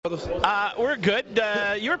We're good.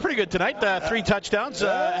 You were pretty good tonight. 3 touchdowns.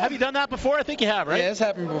 Have you done that before? I think you have, right? Yeah, it's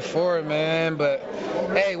happened before, man. But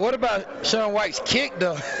hey, what about Sean White's kick,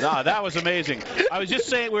 though? No, that was amazing.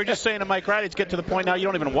 We were just saying to Mike Riley, it's get to the point now you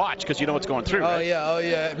don't even watch because you know what's going through. Oh right?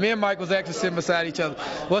 yeah. Me and Mike was actually sitting beside each other.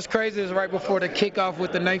 What's crazy is right before the kickoff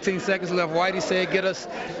with the 19 seconds left, Whitey said, "Get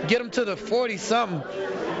him to the 40-something."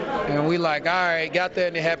 And we like, all right, got there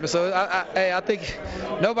and it happened. So I think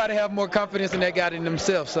nobody have more confidence in that guy than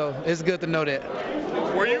themselves. So it's good to know that.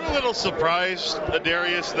 Were you a little surprised,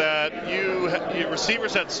 Darius, that your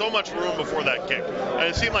receivers had so much room before that kick? And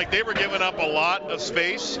it seemed like they were giving up a lot of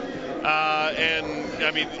space. And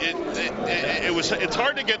I mean, it's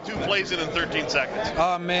hard to get 2 plays in 13 seconds.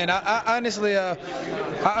 Oh man, I honestly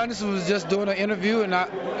was just doing an interview,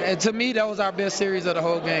 and to me that was our best series of the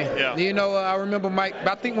whole game. Yeah. You know, I remember Mike.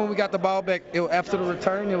 I think when we got the ball back after the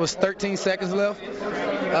return, it was 13 seconds left.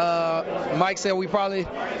 Mike said we probably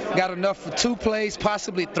got enough for 2 plays,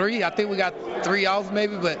 possibly 3. I think we got 3 off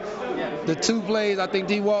maybe, but the 2 plays, I think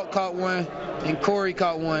D-Walk caught one and Corey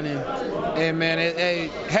caught one. And man,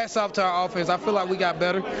 hats off to our offense. I feel like we got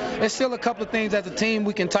better. There's still a couple of things as a team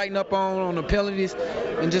we can tighten up on the penalties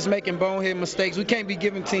and just making bonehead mistakes. We can't be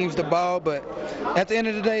giving teams the ball, but at the end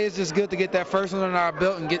of the day, it's just good to get that first one on our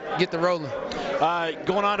belt and get the rolling.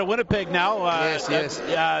 Going on to Winnipeg now. Yes.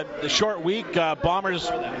 The short week, Bombers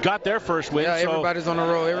got their first win. Yeah, everybody's on the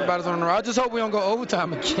roll. I just hope we don't go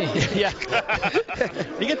overtime again. Yeah.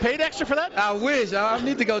 You get paid extra for that? I wish. I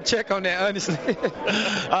need to go check on that, honestly.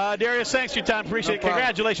 Darius, thanks for your time. Appreciate it.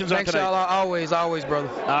 Congratulations on tonight. Thanks, y'all. Always, brother.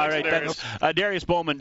 All right. Darius Bowman.